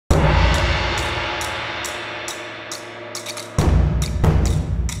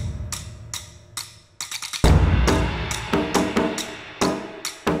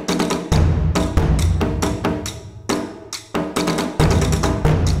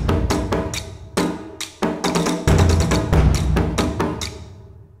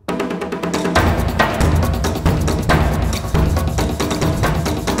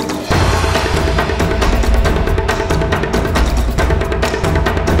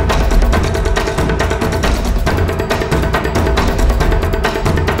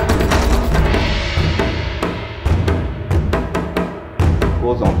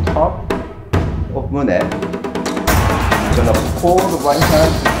Right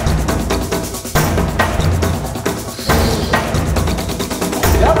hand.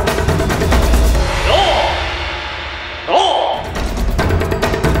 Yep.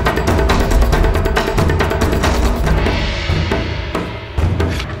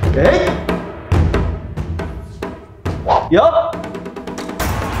 Okay. Yup.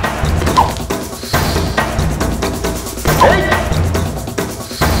 Hey.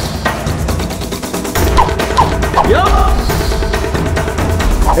 Yup.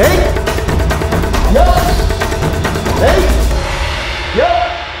 Hey. Yup. Hey. Yup.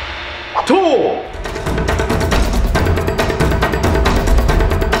 Two.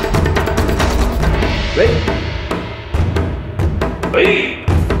 Ready? Hey.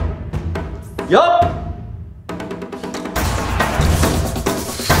 Yup.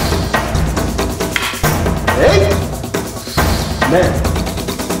 Hey. Man.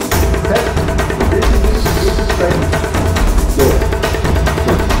 Set. This is strength. Go.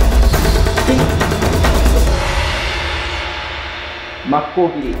 Kick.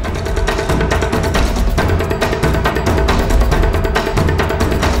 Makkogiri.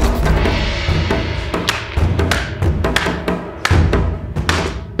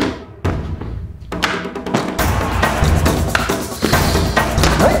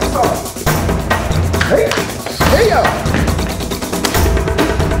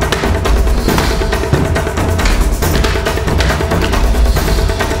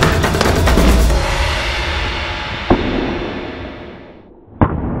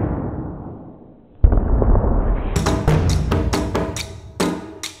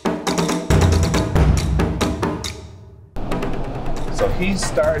 So he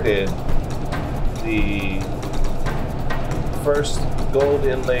started the first gold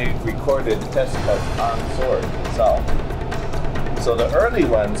inlay recorded test cut on sword itself. So the early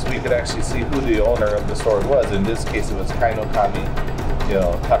ones, we could actually see who the owner of the sword was. In this case, it was Kainokami,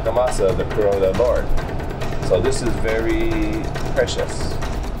 Takamasa, the Kuroda Lord. So this is very precious.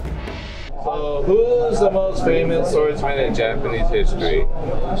 So who's the most famous swordsman in Japanese history?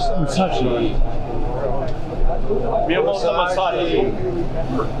 Musashi. Musashi.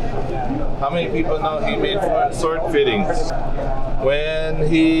 How many people know he made sword fittings? When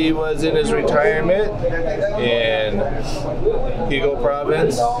he was in his retirement in Higo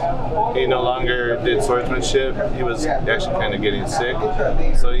province, he no longer did swordsmanship. He was actually kind of getting sick.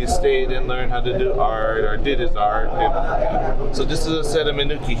 So he stayed and learned how to do art, or did his art. So this is a set of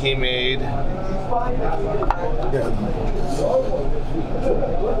Minuki he made.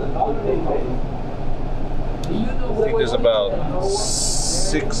 I think there's about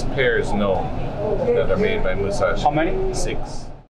 6 pairs known that are made by Musashi. How many? 6.